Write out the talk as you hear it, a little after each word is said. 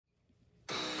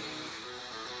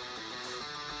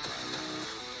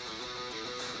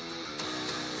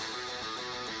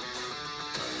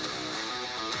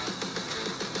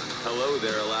Hello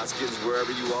there, Alaskans, wherever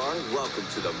you are. Welcome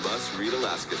to the Must Read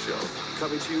Alaska Show.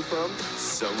 Coming to you from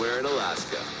somewhere in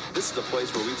Alaska. This is the place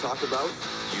where we talk about,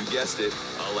 you guessed it,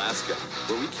 Alaska.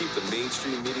 Where we keep the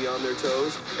mainstream media on their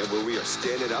toes and where we are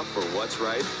standing up for what's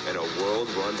right in a world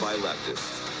run by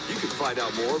leftists. You can find out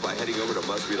more by heading over to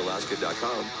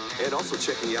mustreadalaska.com and also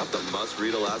checking out the Must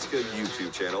Read Alaska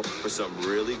YouTube channel for some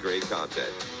really great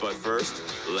content. But first,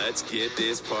 let's get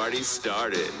this party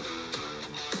started.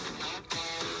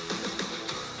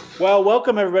 Well,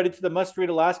 welcome everybody to the Must Read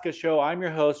Alaska Show. I'm your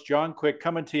host, John Quick,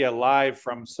 coming to you live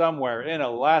from somewhere in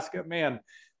Alaska. Man,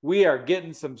 we are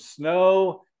getting some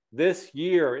snow this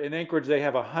year. In Anchorage, they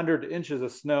have 100 inches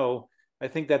of snow. I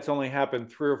think that's only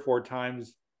happened 3 or 4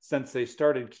 times since they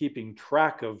started keeping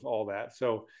track of all that.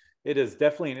 So it is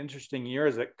definitely an interesting year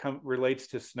as it relates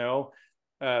to snow.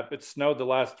 It snowed the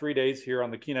last 3 days here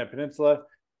on the Kenai Peninsula,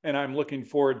 and I'm looking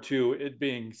forward to it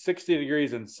being 60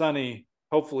 degrees and sunny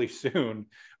hopefully soon.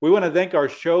 We want to thank our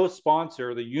show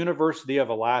sponsor, the University of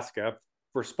Alaska,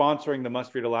 for sponsoring the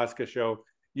Must Read Alaska Show.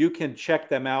 You can check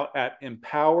them out at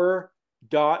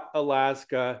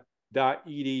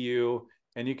empower.alaska.edu,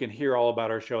 and you can hear all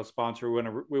about our show sponsor.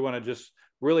 We want to just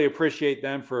really appreciate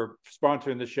them for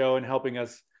sponsoring the show and helping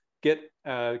us get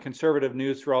conservative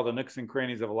news through all the nooks and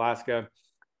crannies of Alaska.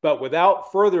 But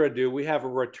without further ado, we have a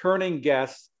returning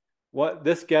guest.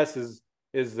 This guest is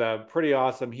pretty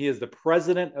awesome. He is the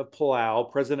president of Palau,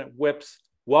 President Whips.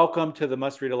 Welcome to the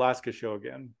Must Read Alaska Show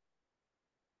again.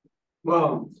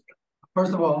 Well,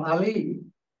 first of all, Ali,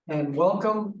 and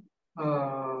welcome,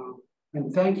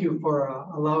 and thank you for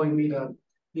allowing me to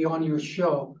be on your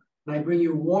show. And I bring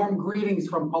you warm greetings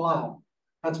from Palau.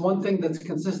 That's one thing that's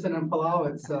consistent in Palau.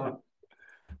 It's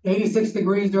 86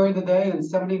 degrees during the day and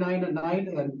 79 at night,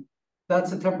 and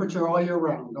that's the temperature all year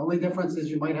round. The only difference is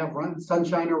you might have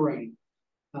sunshine or rain.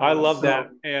 I love that.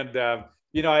 And,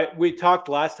 we talked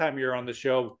last time you were on the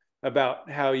show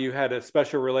about how you had a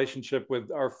special relationship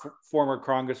with our former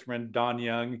Congressman, Don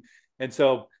Young. And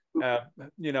so,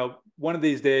 one of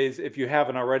these days, if you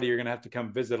haven't already, you're going to have to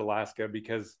come visit Alaska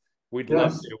because we'd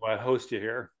love to host you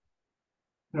here.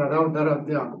 Yeah,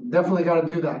 definitely got to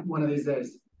do that one of these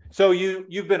days. So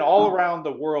you've been all around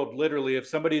the world, literally. If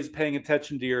somebody's paying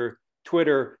attention to your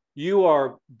Twitter, you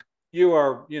are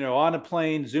on a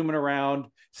plane, zooming around,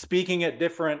 speaking at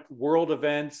different world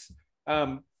events.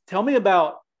 Tell me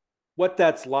about what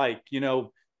that's like,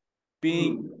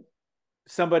 being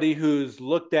somebody who's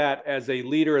looked at as a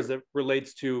leader as it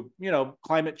relates to,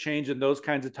 climate change and those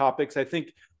kinds of topics. I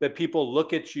think that people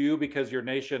look at you because your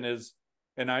nation is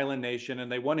an island nation and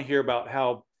they want to hear about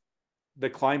how the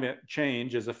climate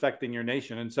change is affecting your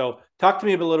nation. And so talk to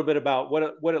me a little bit about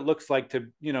what it looks like to,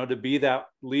 to be that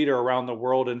leader around the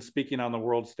world and speaking on the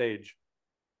world stage.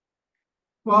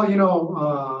 Well,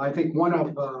 I think one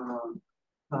of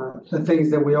the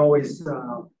things that we always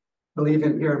believe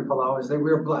in here in Palau is that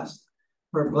we're blessed.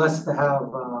 We're blessed to have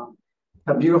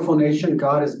a beautiful nation.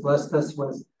 God has blessed us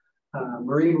with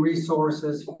marine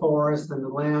resources, forests, and the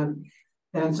land.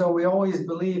 And so we always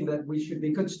believe that we should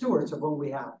be good stewards of what we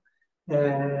have.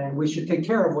 And we should take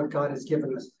care of what God has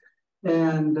given us.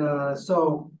 And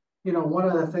so, one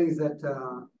of the things that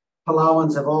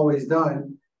Palauans have always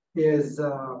done is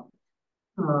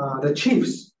the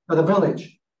chiefs of the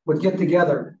village would get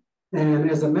together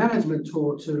and as a management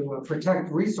tool to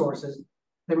protect resources,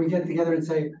 they would get together and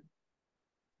say,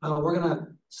 we're going to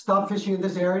stop fishing in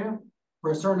this area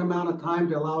for a certain amount of time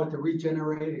to allow it to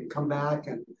regenerate and come back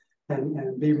and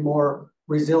be more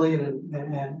resilient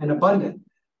and abundant.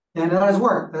 And that has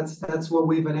worked. That's what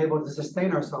we've been able to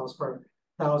sustain ourselves for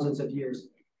thousands of years.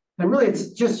 And really, it's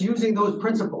just using those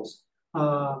principles.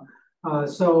 So,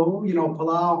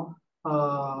 Palau,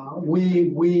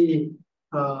 we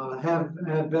have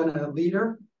been a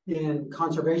leader in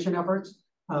conservation efforts,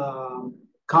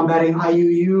 combating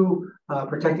IUU,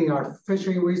 protecting our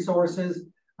fishery resources.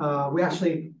 We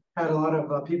actually had a lot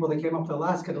of people that came up to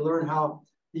Alaska to learn how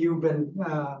you've been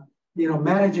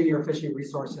managing your fishing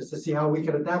resources, to see how we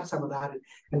can adapt some of that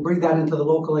and bring that into the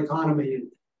local economy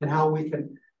and how we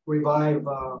can revive,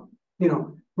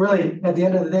 really at the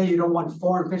end of the day, you don't want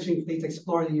foreign fishing fleets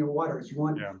exploring your waters. You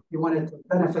want it to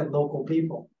benefit local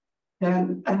people.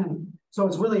 And so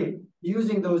it's really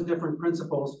using those different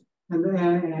principles and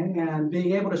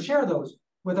being able to share those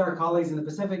with our colleagues in the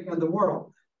Pacific and the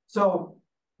world. So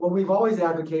what we've always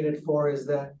advocated for is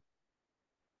that,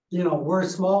 we're a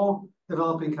small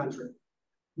developing country,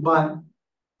 but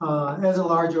as a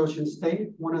large ocean state,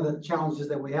 one of the challenges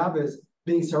that we have is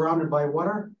being surrounded by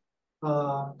water.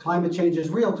 Climate change is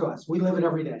real to us. We live it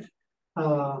every day.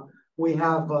 We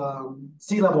have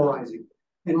sea level rising.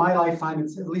 in my lifetime,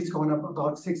 it's at least going up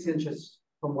about 6 inches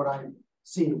from what I've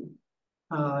seen.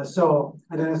 So,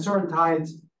 and then at certain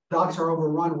tides, docks are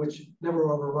overrun, which never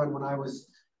overrun when I was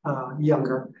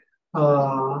younger.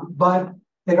 But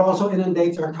it also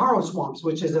inundates our taro swamps,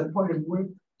 which is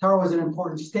taro is an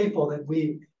important staple that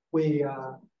we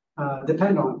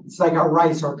depend on. It's like our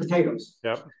rice or potatoes.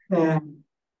 Yep. And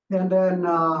then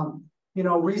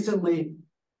recently,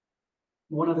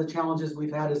 one of the challenges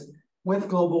we've had is with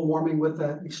global warming, with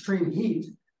the extreme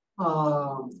heat.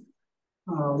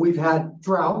 We've had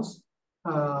droughts,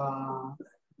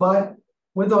 but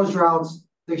with those droughts,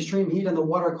 the extreme heat in the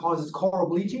water causes coral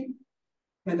bleaching.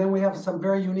 And then we have some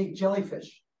very unique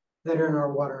jellyfish that are in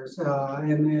our waters.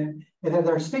 And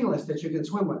they're stingless that you can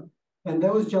swim with. And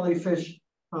those jellyfish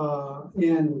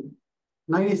in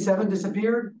 97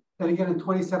 disappeared. And again, in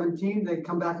 2017, they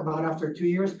come back about after 2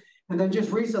 years. And then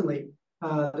just recently,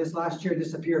 this last year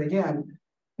disappeared again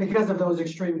because of those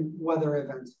extreme weather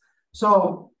events.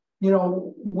 So, we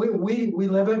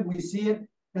live it, we see it.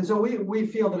 And so we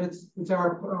feel that it's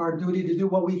our duty to do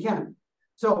what we can.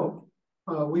 So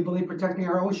we believe protecting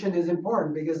our ocean is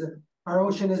important because our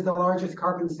ocean is the largest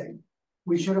carbon sink.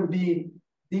 We shouldn't be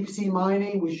deep sea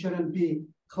mining. We shouldn't be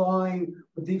clawing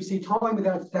with deep sea trawling,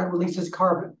 but that releases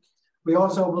carbon. We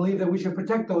also believe that we should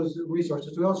protect those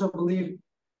resources. We also believe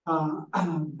that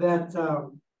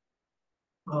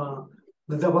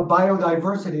the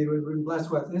biodiversity we've been blessed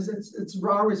with it's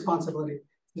our responsibility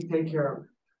to take care of.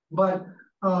 But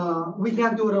we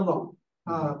can't do it alone.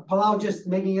 Palau just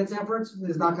making its efforts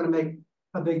is not going to make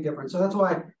a big difference. So that's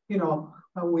why,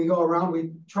 we go around,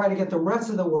 we try to get the rest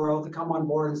of the world to come on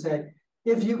board and say,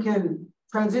 if you can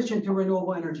transition to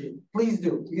renewable energy, please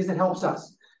do, because it helps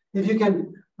us. If you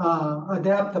can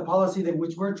adapt the policy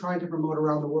which we're trying to promote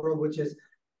around the world, which is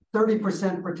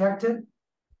 30% protected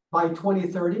by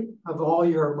 2030 of all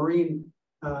your marine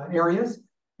areas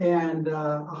and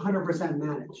 100%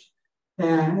 managed.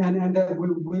 And that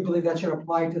we believe that should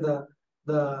apply to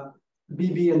the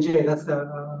BB&J, that's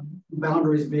the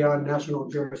boundaries beyond national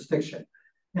jurisdiction.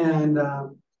 And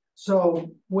so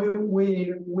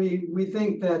we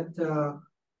think that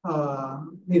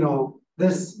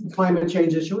this climate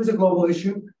change issue is a global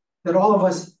issue that all of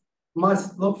us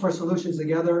must look for solutions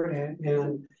together,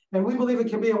 and we believe it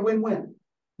can be a win-win.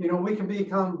 We can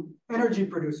become energy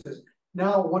producers.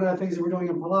 Now, one of the things that we're doing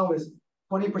in Palau is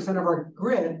 20% of our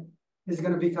grid is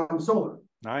going to become solar.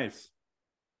 Nice.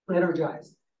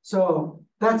 Energized. So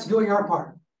that's doing our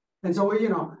part. And so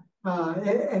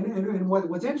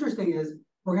what's interesting is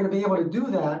we're going to be able to do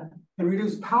that and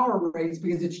reduce power rates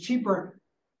because it's cheaper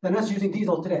than us using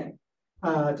diesel today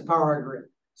to power our grid.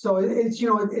 So it's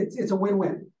a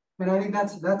win-win. And I think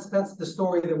that's the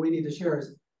story that we need to share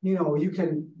is, you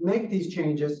can make these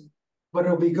changes, but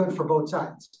it'll be good for both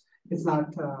sides. It's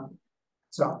not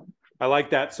so. I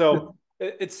like that. So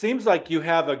it seems like you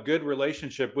have a good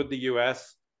relationship with the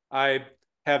U.S. I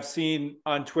have seen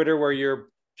on Twitter where you're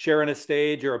sharing a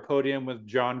stage or a podium with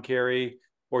John Kerry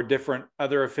or different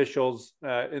other officials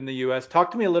in the U.S. Talk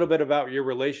to me a little bit about your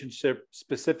relationship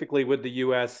specifically with the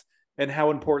U.S. and how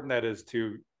important that is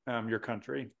to your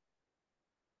country.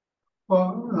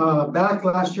 Well, back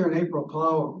last year in April,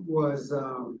 Palau was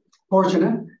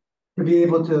fortunate to be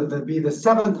able to be the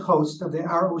 7th host of the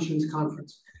Our Oceans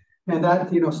Conference. And that,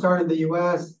 started in the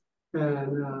U.S.,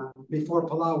 and before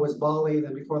Palau was Bali,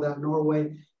 then before that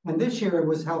Norway. And this year it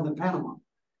was held in Panama.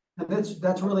 And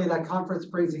that's really, that conference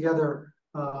brings together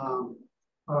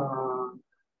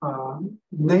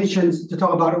nations to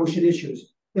talk about ocean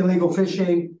issues, illegal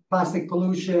fishing, plastic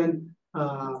pollution,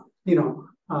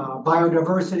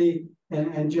 biodiversity,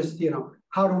 and just,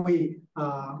 how do we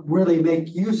really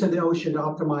make use of the ocean to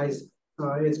optimize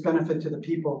its benefit to the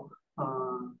people,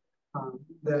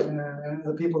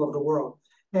 the people of the world.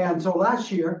 And so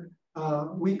last year,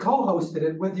 we co-hosted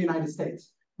it with the United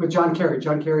States, with John Kerry.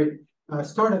 John Kerry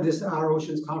started this Our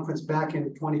Oceans Conference back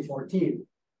in 2014.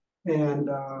 And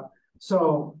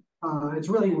so it's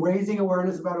really raising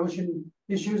awareness about ocean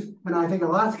issues. And I think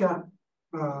Alaska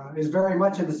is very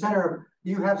much in the center.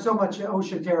 You have so much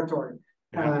ocean territory,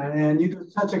 and you do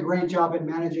such a great job at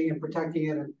managing and protecting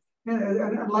it,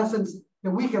 and lessons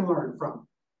that we can learn from.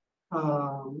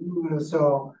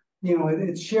 So,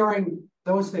 it's sharing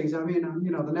those things. I mean,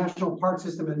 the national park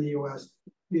system in the U.S.,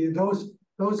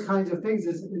 those kinds of things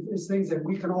is things that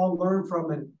we can all learn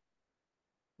from. And,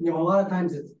 a lot of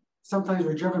times sometimes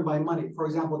we're driven by money. For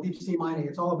example, deep sea mining,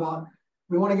 it's all about,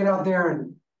 we want to get out there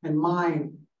and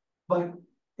mine, but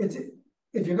if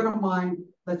you're going to mine,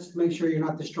 let's make sure you're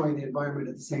not destroying the environment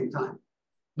at the same time.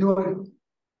 Do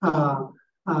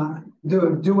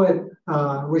it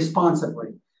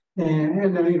responsibly.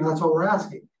 And that's what we're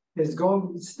asking, is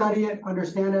go study it,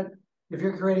 understand it. If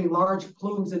you're creating large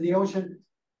plumes in the ocean,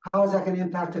 how is that going to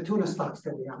impact the tuna stocks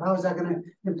that we have? How is that going to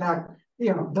impact,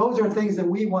 those are things that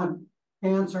we want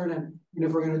answered. And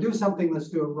if we're going to do something, let's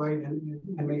do it right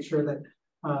and make sure that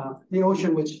the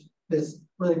ocean, which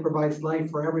really provides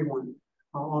life for everyone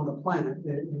on the planet,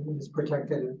 is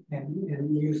protected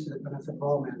and used to the benefit of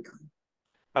all mankind.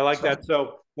 I like that.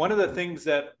 So one of the things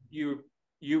that you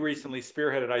recently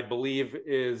spearheaded, I believe,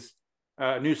 is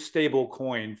a new stable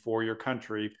coin for your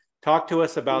country. Talk to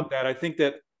us about that. I think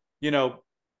that,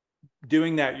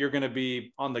 doing that, you're going to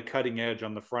be on the cutting edge,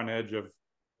 on the front edge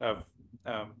of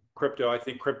crypto. I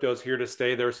think crypto is here to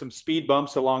stay. There are some speed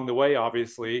bumps along the way,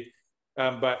 obviously,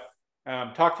 but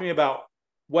talk to me about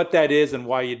what that is and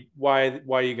why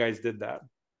you guys did that.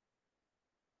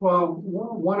 Well,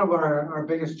 one of our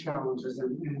biggest challenges,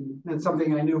 and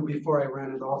something I knew before I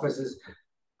ran into office, is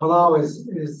Palau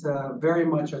is very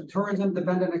much a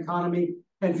tourism-dependent economy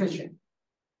and fishing.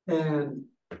 And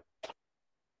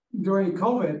during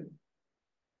COVID,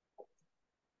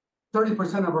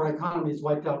 30% of our economy is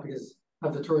wiped out because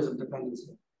of the tourism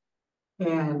dependency.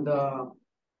 And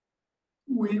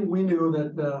we knew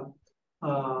that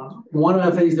one of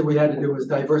the things that we had to do was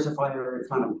diversify our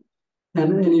economy.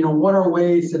 And what are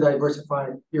ways to diversify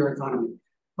your economy?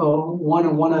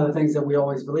 One of the things that we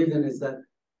always believed in is that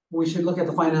we should look at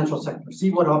the financial sector, see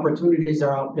what opportunities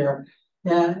are out there,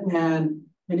 and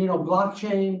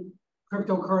blockchain,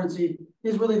 cryptocurrency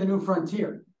is really the new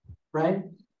frontier, right?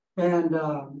 And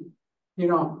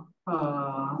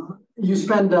you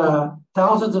spend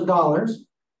thousands of dollars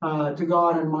to go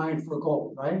out and mine for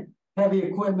gold, right? Heavy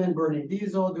equipment, burning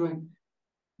diesel, doing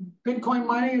Bitcoin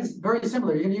mining is very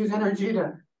similar. You can use energy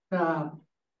to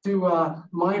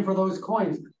mine for those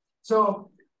coins.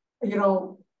 So,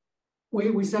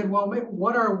 we said, well,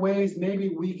 what are ways maybe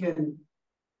we can,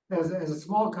 as a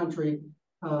small country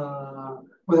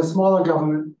with a smaller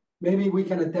government, maybe we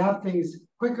can adapt things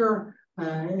quicker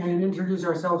and introduce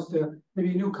ourselves to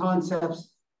maybe new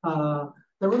concepts that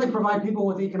really provide people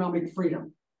with economic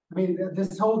freedom. I mean,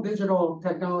 this whole digital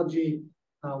technology,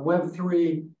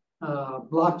 Web3,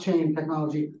 blockchain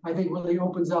technology, I think really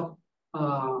opens up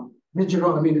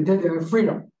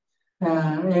freedom.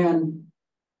 And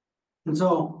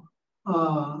so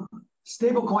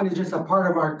stablecoin is just a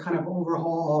part of our kind of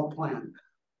overhaul plan.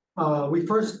 We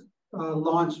first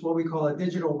launched what we call a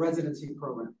digital residency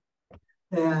program.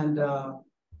 And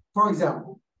for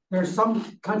example, there's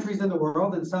some countries in the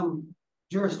world and some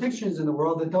jurisdictions in the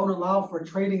world that don't allow for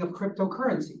trading of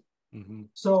cryptocurrency. Mm-hmm.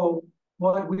 So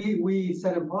what we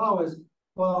said in Palau is,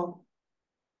 well,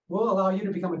 we'll allow you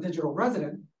to become a digital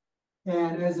resident.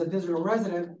 And as a digital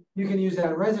resident, you can use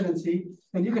that residency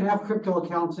and you can have crypto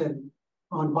accounts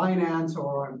on Binance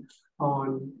or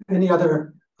on any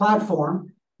other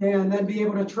platform and then be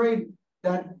able to trade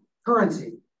that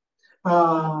currency.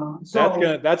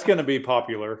 That's gonna be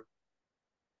popular.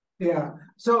 Yeah.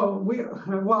 So we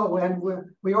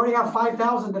already have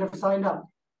 5,000 that have signed up.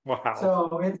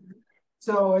 Wow.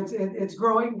 So it's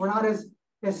growing. We're not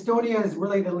Estonia is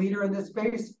really the leader in this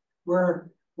space. We're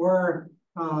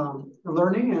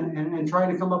learning and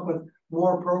trying to come up with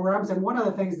more programs. And one of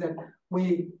the things that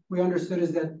we understood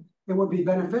is that it would be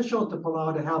beneficial to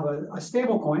Palau to have a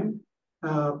stable coin.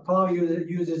 Palau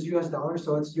uses US dollars,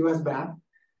 so it's US backed.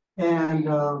 And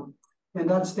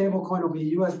that stable coin will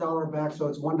be US dollar backed, so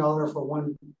it's $1 for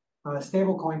one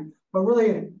stable coin. But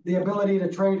really, the ability to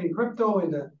trade in crypto,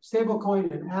 into stable coin,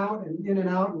 and out and in and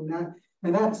out,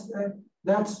 and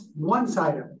that's one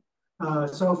side of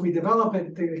it. So if we develop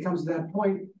it, it comes to that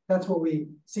point. That's what we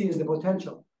see as the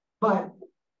potential. But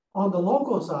on the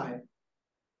local side,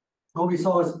 what we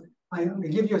saw is, I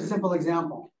give you a simple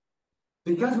example.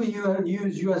 Because we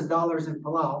use US dollars in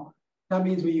Palau, that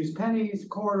means we use pennies,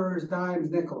 quarters,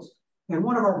 dimes, nickels. And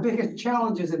one of our biggest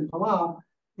challenges in Palau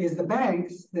is the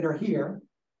banks that are here,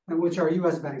 and which are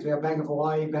US banks. We have Bank of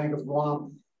Hawaii, Bank of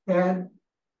Guam, and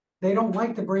they don't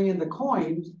like to bring in the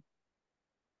coins,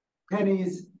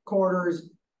 pennies, quarters,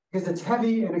 because it's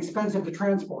heavy and expensive to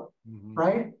transport,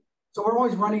 right? So we're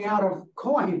always running out of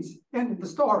coins in the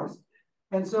stores.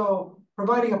 And so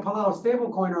providing a Palau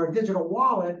stablecoin or a digital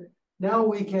wallet, now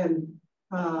we can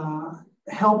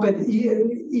help it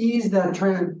ease the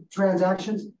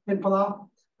transactions in Palau,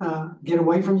 get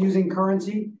away from using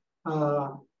currency.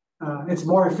 It's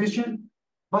more efficient,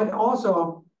 but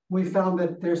also we found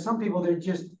that there's some people that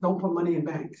just don't put money in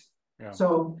banks. Yeah.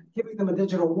 So giving them a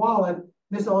digital wallet,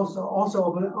 this also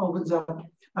opens up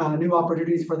new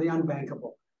opportunities for the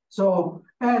unbankable. So,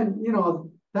 and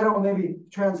that'll maybe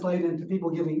translate into people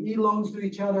giving e-loans to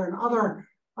each other and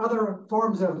other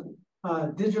forms of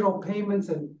digital payments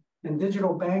and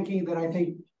digital banking that I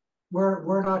think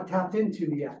we're not tapped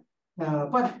into yet.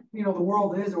 But the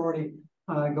world is already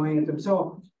going into them.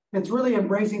 So it's really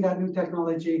embracing that new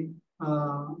technology.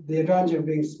 The advantage of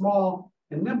being small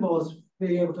and nimble is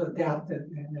being able to adapt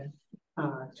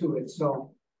to it.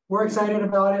 So we're excited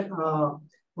about it.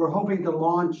 We're hoping to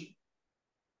launch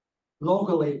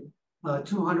locally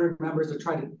 200 members to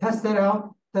try to test it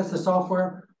out, test the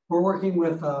software. We're working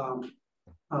with a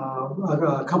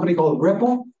company called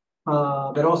Ripple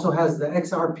that also has the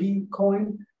XRP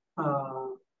coin.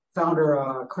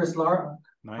 Founder Chris Larson,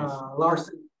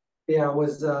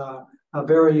 was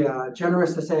very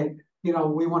generous to say, we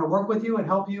want to work with you and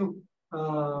help you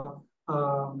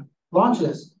launch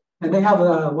this. And they have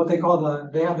what they call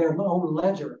they have their own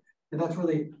ledger, and that's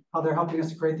really how they're helping us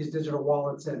to create these digital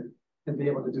wallets and be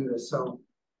able to do this. So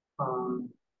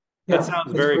that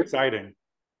sounds very exciting.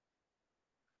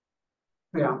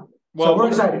 Yeah. Well, so we're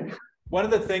excited. One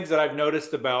of the things that I've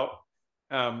noticed about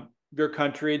your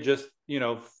country, just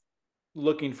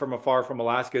looking from afar from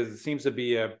Alaska, is it seems to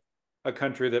be a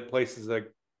country that places a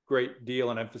great deal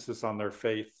and emphasis on their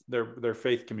faith, their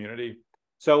faith community.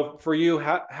 So for you,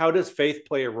 how does faith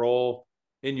play a role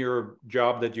in your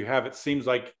job that you have? It seems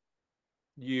like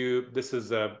this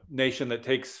is a nation that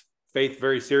takes faith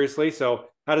very seriously. So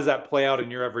how does that play out in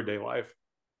your everyday life?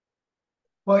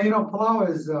 Well, Palau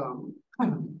is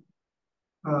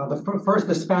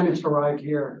the Spanish arrived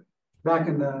here back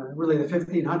in the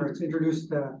 1500s,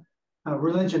 introduced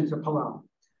religion to Palau.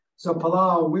 So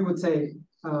Palau, we would say,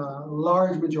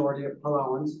 large majority of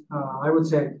Palauans, I would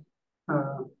say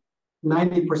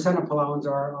 90% of Palauans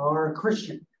are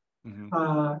Christian.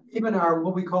 Mm-hmm. Even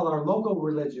what we call our local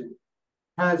religion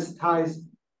has ties.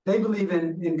 They believe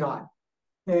in God,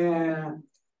 and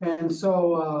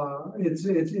so it's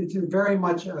very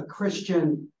much a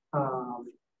Christian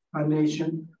a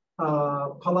nation.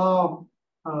 Palau.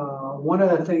 One of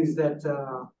the things that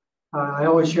I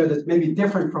always share that's maybe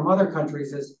different from other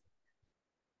countries is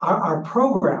our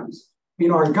programs.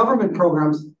 Our government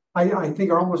programs, I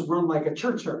think, are almost run like a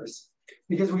church service,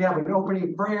 because we have an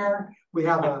opening prayer, we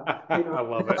have a I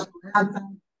love it,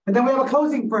 anthem, and then we have a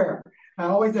closing prayer. We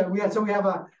have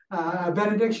a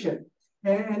benediction,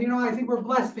 and I think we're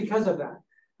blessed because of that.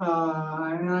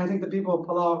 And I think the people of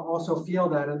Palau also feel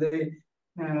that, and they.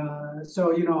 So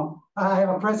I have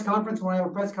a press conference. When I have a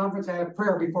press conference, I have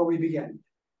prayer before we begin.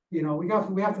 We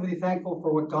have to be thankful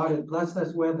for what God has blessed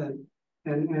us with,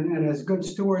 and as good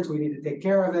stewards, we need to take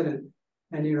care of it,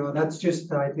 and that's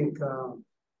just, I think,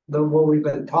 what we've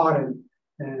been taught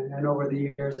and over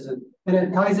the years, and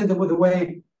it ties into with the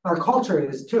way our culture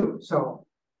is too. So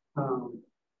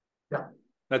yeah,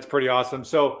 that's pretty awesome.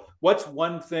 So what's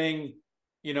one thing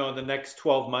in the next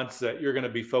 12 months that you're going to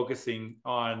be focusing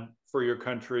on for your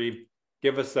country?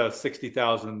 Give us a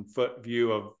 60,000 foot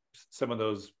view of some of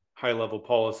those high level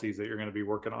policies that you're going to be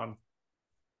working on.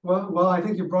 Well, I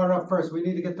think you brought it up first. We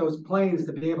need to get those planes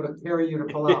to be able to carry you to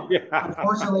Palau. Yeah.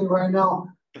 Unfortunately, right now,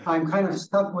 I'm kind of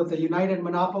stuck with the United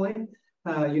monopoly.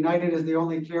 United is the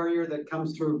only carrier that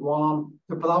comes through Guam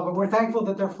to Palau, but we're thankful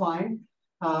that they're flying.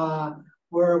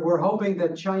 We're hoping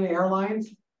that China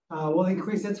Airlines will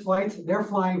increase its flights. They're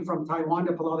flying from Taiwan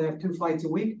to Palau. They have 2 flights a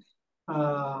week.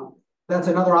 That's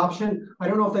another option. I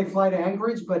don't know if they fly to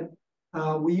Anchorage, but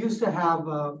we used to have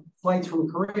flights from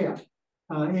Korea.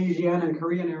 Asian and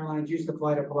Korean Airlines used to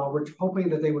fly to Palau. We're hoping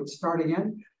that they would start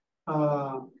again.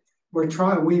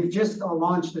 We've just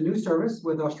launched a new service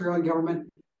with the Australian government.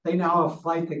 They now have a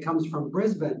flight that comes from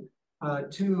Brisbane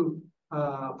to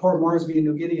Port Moresby,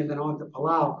 New Guinea, and then on to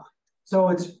Palau. So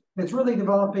it's really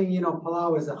developing,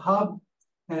 Palau as a hub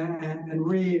and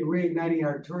reigniting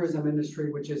our tourism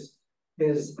industry, which is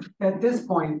at this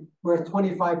point, we're at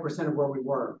 25% of where we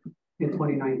were in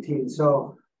 2019.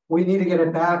 So we need to get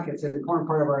it back. It's an important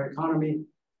part of our economy.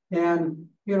 And,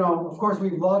 of course,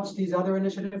 we've launched these other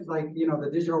initiatives like, the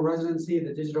digital residency,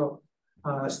 the digital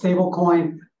stable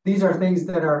coin. These are things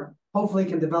that are hopefully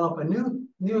can develop a new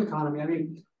economy. I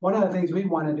mean, one of the things we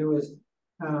want to do is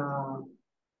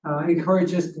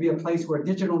encourage this to be a place where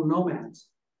digital nomads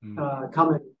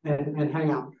come and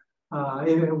hang out.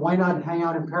 Why not hang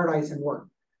out in paradise and work?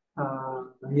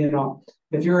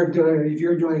 If you're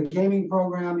doing a gaming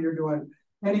program, you're doing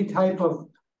any type of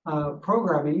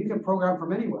programming, you can program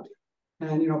from anywhere.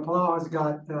 And Palau has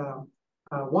got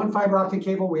one fiber optic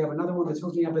cable. We have another one that's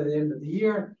hooking up at the end of the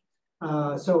year.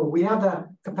 So we have the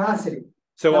capacity.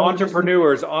 So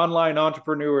online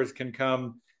entrepreneurs can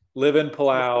come live in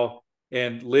Palau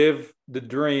and live the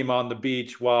dream on the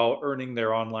beach while earning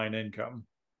their online income.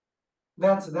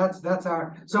 That's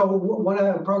our. So one of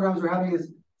the programs we're having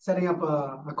is setting up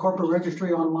a corporate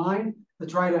registry online to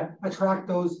try to attract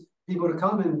those people to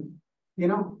come and,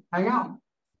 hang out.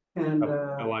 And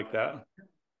I like that.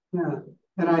 Yeah,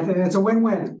 and I think it's a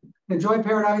win-win. Enjoy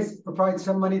paradise, provide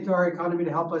some money to our economy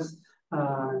to help us,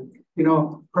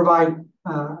 provide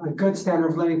a good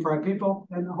standard of living for our people,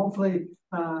 and hopefully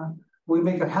we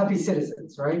make a happy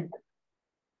citizens, right?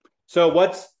 So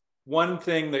what's one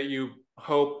thing that you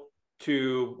hope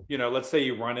to, let's say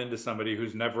you run into somebody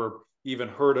who's never even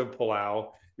heard of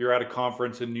Palau, you're at a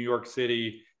conference in New York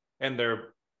City, and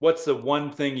what's the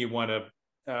one thing you want to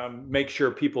make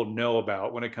sure people know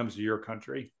about when it comes to your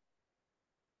country?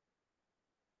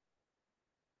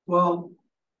 Well,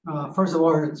 first of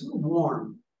all, it's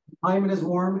warm. The climate is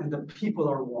warm and the people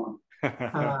are warm.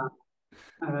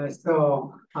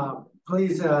 So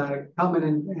please come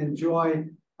and enjoy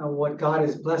what God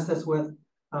has blessed us with.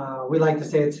 We like to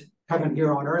say it's heaven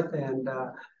here on earth, and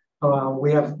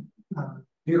we have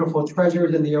beautiful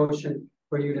treasures in the ocean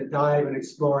for you to dive and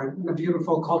explore, and a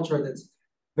beautiful culture that's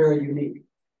very unique.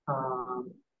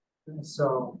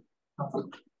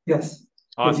 Yes,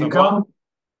 awesome. If you come. Well,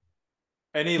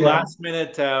 any last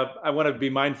minute, I want to be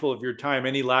mindful of your time.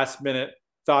 Any last minute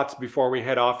thoughts before we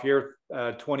head off here?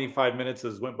 25 minutes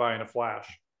has went by in a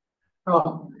flash.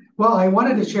 Oh, well, I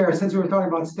wanted to share, since we were talking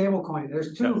about stablecoin,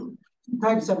 there's two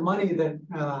types of money that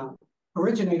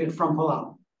originated from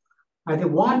Palau. I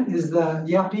think one is the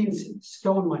Yapese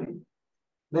stone money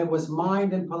that was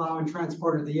mined in Palau and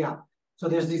transported to the Yap. So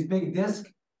there's these big discs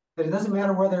that it doesn't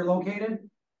matter where they're located.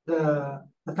 The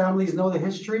families know the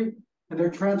history, and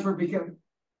they're transferred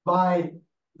by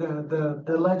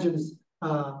the legends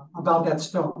about that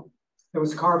stone that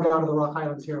was carved out of the Rock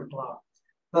Highlands here in Palau.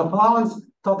 The Palauans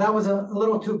thought that was a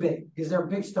little too big because they're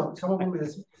big stones. Some of them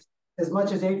is as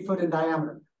much as 8 foot in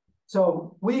diameter.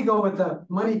 So we go with the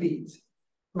money beads,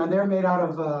 and they're made out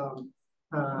of,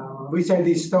 we say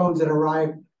these stones that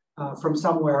arrive from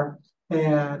somewhere,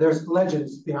 and there's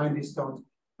legends behind these stones.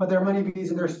 But they're money beads,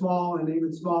 and they're small and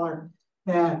even smaller,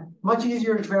 and much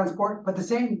easier to transport. But the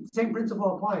same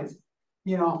principle applies,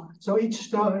 So each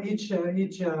stone, each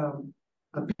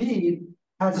bead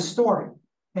has a story,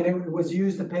 and it was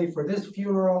used to pay for this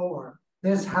funeral or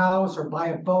this house or buy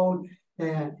a boat,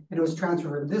 and it was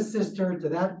transferred from this sister to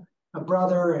that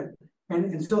brother,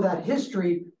 and so that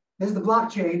history is the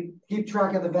blockchain. Keep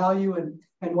track of the value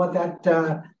and what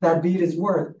that bead is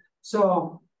worth.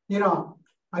 So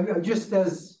I just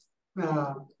as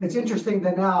it's interesting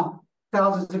that now,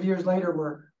 thousands of years later,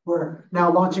 we're now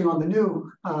launching on the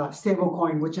new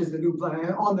stablecoin, which is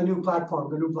on the new platform,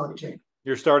 the new blockchain.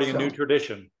 You're starting a new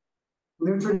tradition.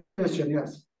 New tradition,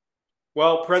 yes.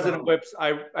 Well, President Whips,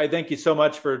 I thank you so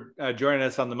much for joining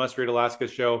us on the Must Read Alaska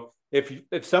show.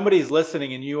 If somebody's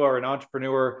listening and you are an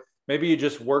entrepreneur, maybe you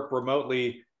just work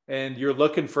remotely and you're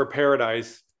looking for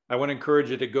paradise, I want to encourage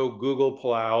you to go Google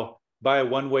Palau, buy a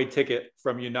one-way ticket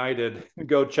from United, and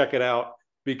go check it out,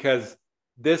 because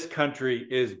this country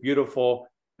is beautiful.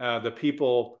 The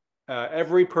people,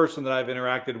 every person that I've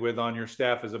interacted with on your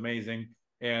staff is amazing.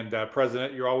 And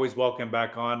President, you're always welcome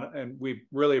back on. And we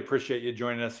really appreciate you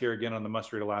joining us here again on the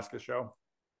Must Read Alaska show.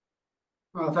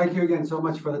 Well, thank you again so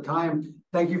much for the time.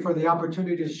 Thank you for the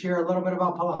opportunity to share a little bit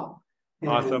about Palau. And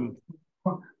awesome.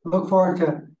 Look forward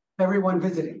to everyone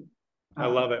visiting. I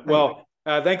love it. Well,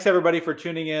 thanks everybody for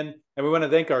tuning in. And we want to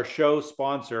thank our show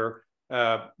sponsor,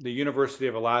 the University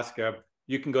of Alaska.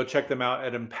 You can go check them out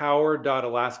at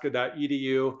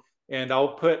empower.alaska.edu. And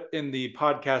I'll put in the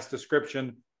podcast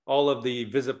description all of the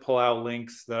Visit Palau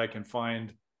links that I can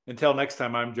find. Until next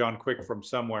time, I'm John Quick from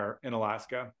somewhere in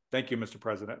Alaska. Thank you, Mr.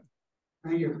 President.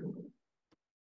 Thank you.